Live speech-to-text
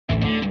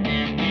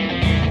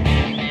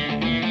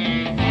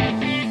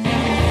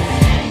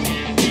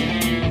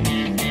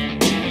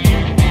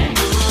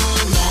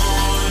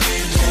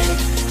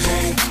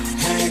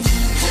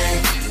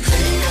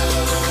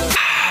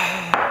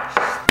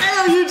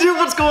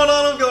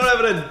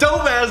having a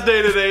dope ass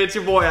day today. It's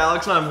your boy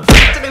Alex and I'm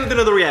back today with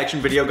another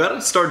reaction video. Gotta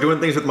start doing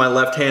things with my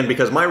left hand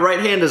because my right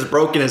hand is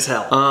broken as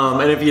hell.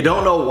 And if you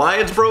don't know why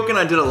it's broken,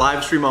 I did a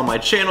live stream on my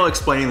channel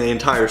explaining the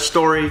entire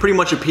story. Pretty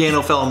much a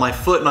piano fell on my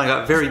foot and I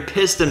got very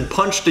pissed and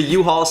punched a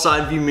U-Haul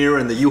side view mirror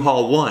and the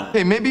U-Haul won.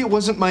 Hey, maybe it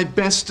wasn't my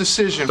best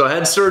decision. So I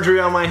had surgery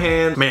on my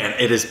hand. Man,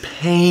 it is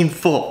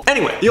painful.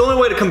 Anyway, the only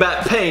way to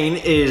combat pain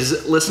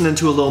is listening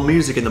to a little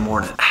music in the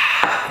morning.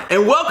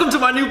 And welcome to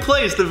my new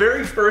place, the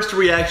very first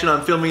reaction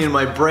I'm filming in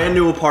my brand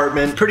new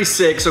apartment. Pretty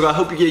sick, so I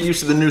hope you get used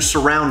to the new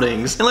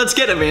surroundings. And let's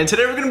get it, man.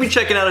 Today we're gonna be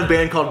checking out a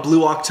band called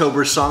Blue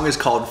October. Song is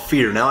called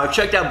Fear. Now, I've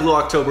checked out Blue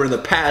October in the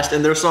past,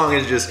 and their song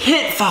is just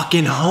hit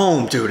fucking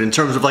home, dude, in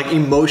terms of like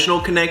emotional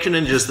connection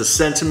and just the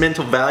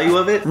sentimental value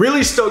of it.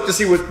 Really stoked to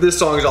see what this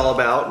song is all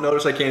about.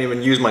 Notice I can't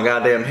even use my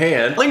goddamn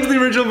hand. Link to the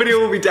original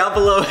video will be down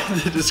below in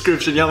the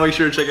description. Y'all make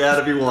sure to check it out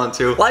if you want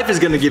to. Life is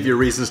gonna give you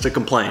reasons to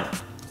complain.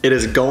 It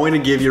is going to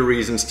give you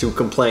reasons to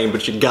complain,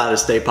 but you gotta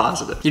stay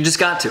positive. You just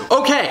got to.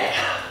 Okay,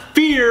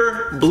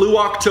 Fear, Blue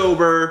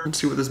October. Let's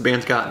see what this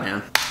band's got,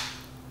 man.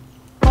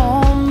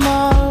 All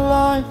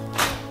my life,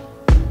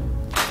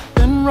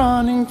 been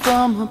running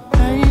from a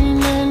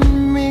pain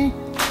in me,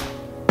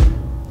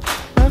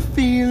 a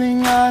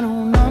feeling I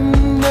don't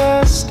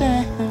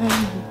understand,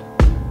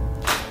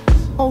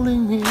 it's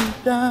holding me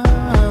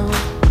down.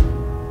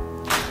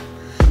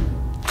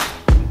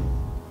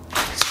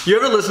 You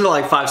ever listen to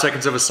like 5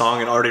 seconds of a song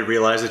and already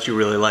realize that you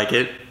really like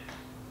it?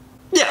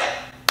 Yeah.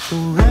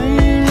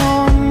 Rain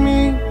on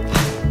me,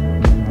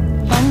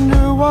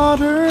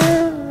 underwater,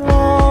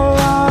 all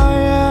I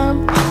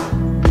am,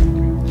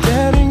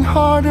 getting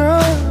harder,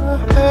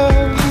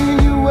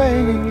 heavy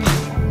weight,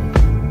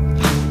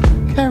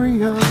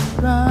 carry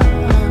around.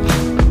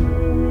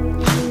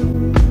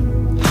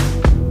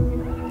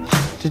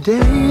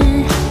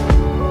 Today,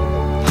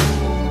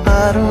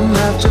 I don't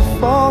have to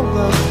fall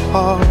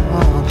apart,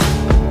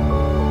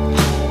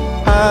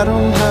 I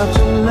don't have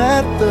to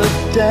let the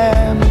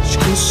damage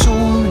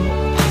consume me,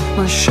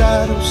 my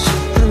shadows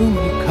see through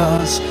me,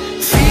 cause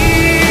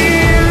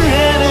fear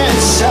in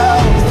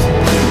itself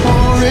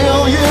will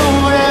reel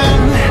you in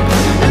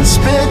and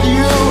spit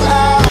you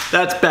out.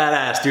 That's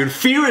badass, dude.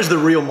 Fear is the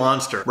real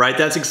monster, right?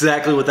 That's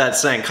exactly what that's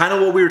saying. Kind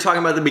of what we were talking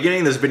about at the beginning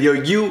of this video.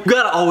 You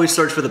gotta always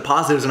search for the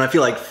positives, and I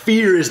feel like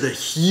fear is the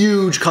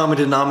huge common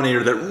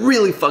denominator that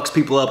really fucks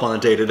people up on a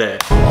day-to-day.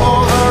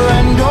 Over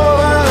and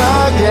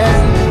over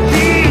again,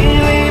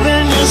 believe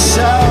in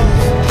yourself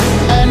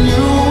and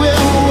you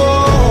will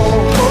walk.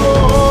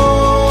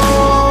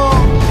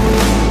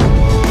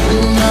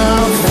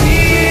 Now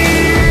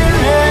fear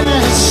in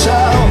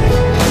itself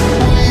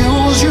will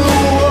use you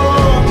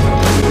up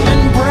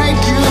and break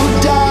you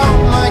down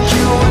like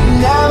you were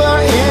never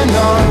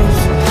enough.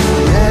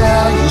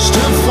 Yeah, I used to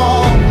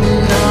fall,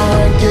 now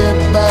I get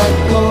back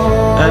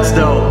up. That's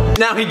dope.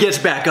 Now he gets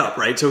back up,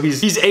 right? So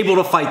he's able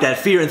to fight that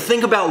fear. And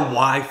think about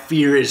why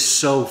fear is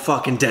so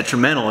fucking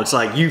detrimental. It's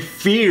like you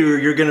fear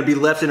you're gonna be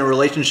left in a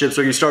relationship,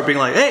 so you start being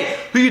like, hey,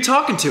 who you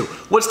talking to?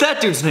 What's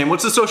that dude's name?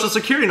 What's his social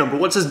security number?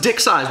 What's his dick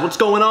size? What's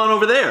going on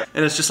over there?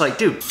 And it's just like,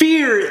 dude,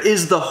 fear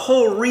is the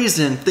whole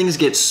reason things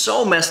get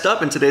so messed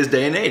up in today's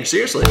day and age.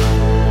 Seriously.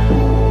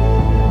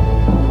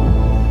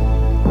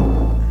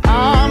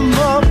 I'm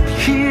up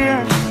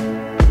here,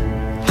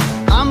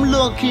 I'm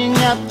looking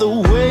at the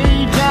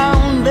way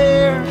down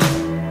there,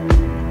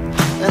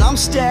 and I'm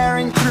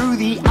staring through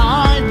the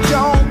I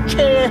don't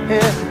care,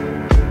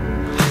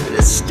 but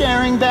it's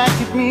staring back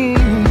at me.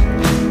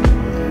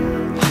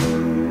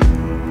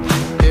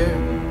 Yeah.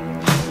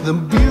 The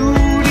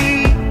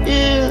beauty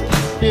is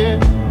here,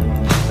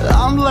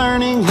 I'm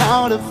learning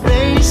how to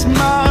face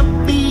my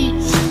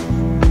beats,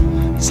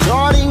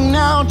 starting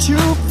now to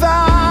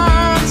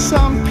find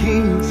some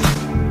peace,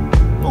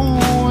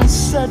 oh, and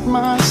set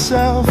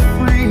myself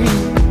free.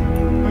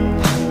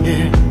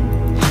 Yeah.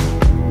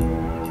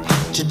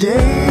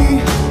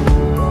 Today,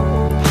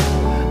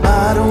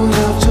 I don't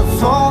have to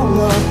fall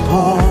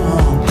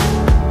apart,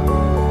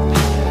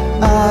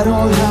 I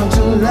don't have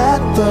to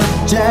let the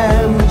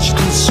damage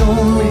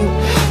consume me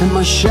and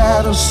my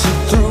shadows see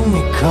through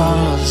me,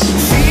 cause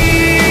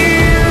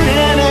fear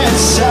in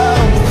itself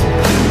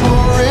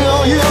will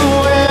reel you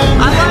in.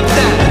 I like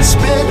that. And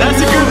spit That's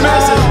a you good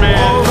message, out man.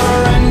 over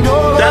and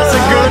over. That's a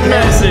good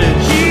again.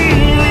 message.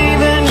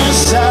 Believe in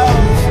yourself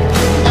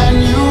and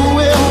you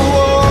will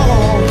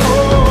walk.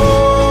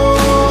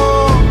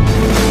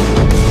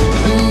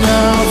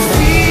 Now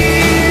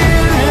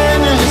fear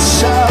in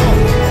itself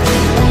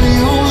will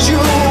use you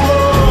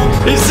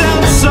up. It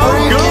sounds so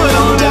good,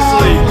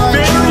 honestly.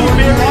 Very,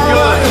 very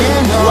good.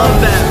 Love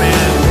that,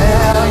 man.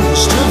 Yeah, I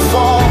used to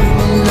fall.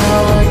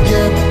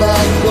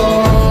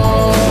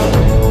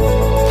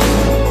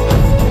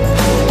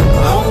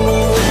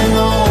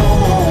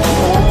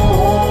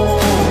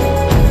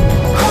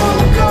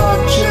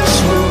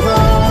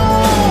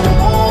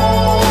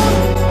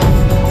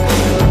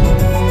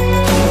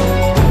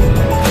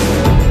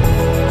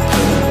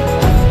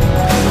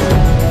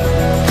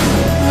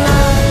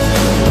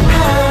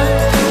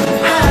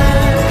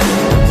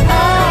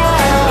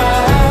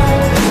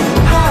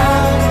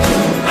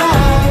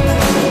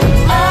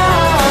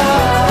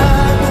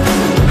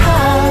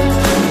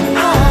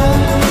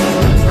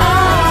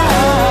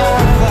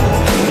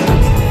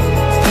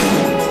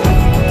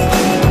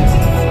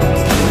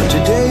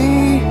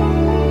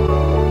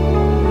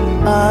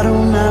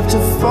 have to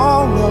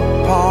fall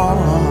apart,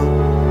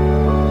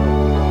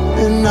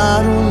 and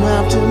I don't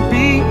have to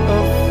be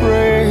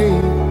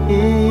afraid.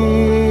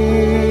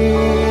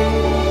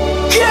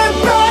 Get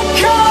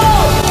back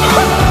up!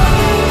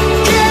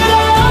 Get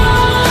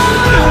up!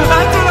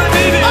 That's what I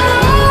needed!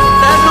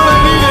 That's what I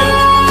needed!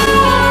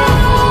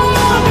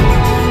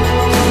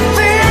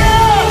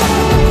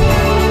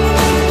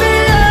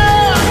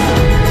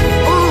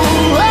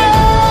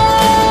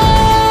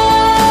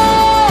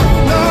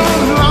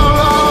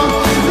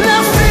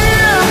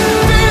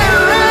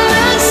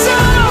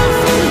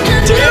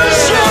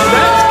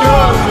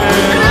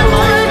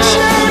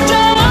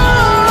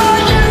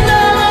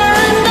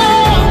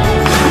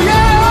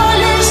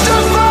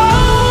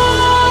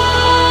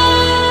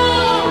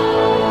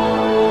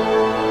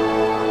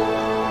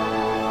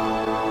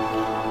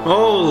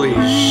 Holy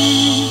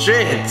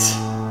shit!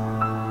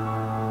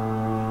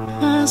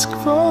 Ask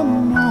for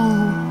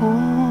more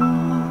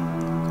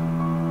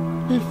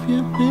if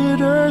you're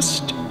bitter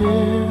still.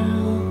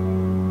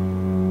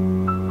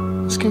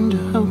 Ask him to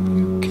help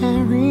you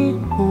carry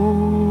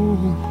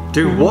on.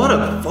 Dude, what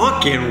a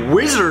fucking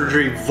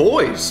wizardry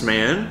voice,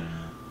 man.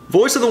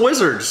 Voice of the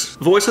Wizards.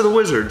 Voice of the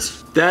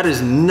Wizards. That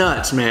is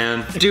nuts,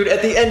 man. Dude,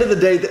 at the end of the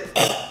day,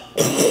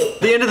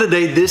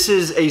 this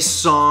is a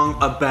song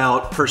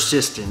about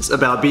persistence,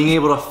 about being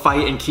able to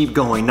fight and keep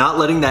going, not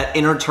letting that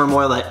inner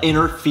turmoil, that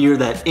inner fear,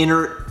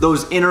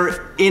 those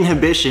inner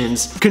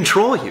inhibitions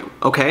control you,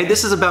 okay?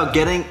 This is about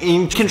getting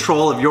in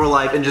control of your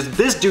life, and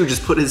this dude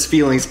just put his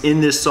feelings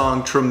in this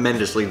song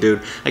tremendously,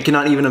 dude. I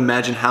cannot even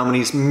imagine how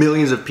many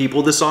millions of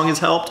people this song has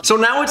helped. So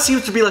now it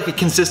seems to be like a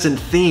consistent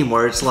theme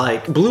where it's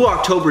like, Blue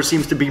October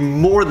seems to be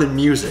more than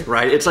music,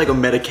 right? It's like a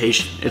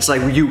medication. It's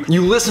like you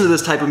listen to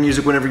this type of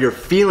music whenever you're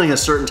feeling a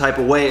certain type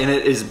of way, and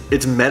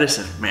it's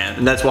medicine, man.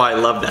 And that's why I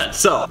love that.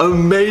 So,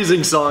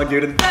 amazing song,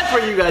 dude. And that's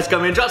where you guys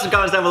come in. Drop some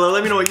comments down below.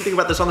 Let me know what you think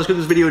about this song, this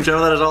video in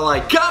general. That is all I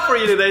got for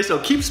you today. So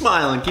keep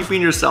smiling, keep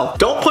being yourself.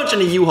 Don't punch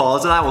any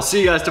U-Hauls, and I will see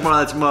you guys tomorrow.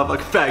 That's a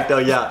motherfucking fact, though.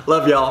 Yeah,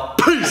 love y'all.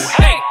 Peace.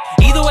 Hey,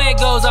 either way it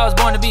goes, I was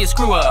born to be a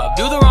screw up.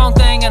 Do the wrong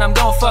thing and I'm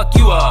gonna fuck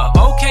you up.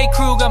 Okay,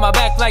 crew, got my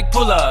back like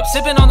pull up.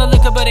 Sipping on the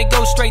liquor, but it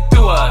goes straight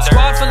through us.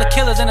 Squad full of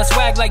killers and a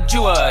swag like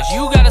Jewers.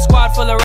 You got a squad full of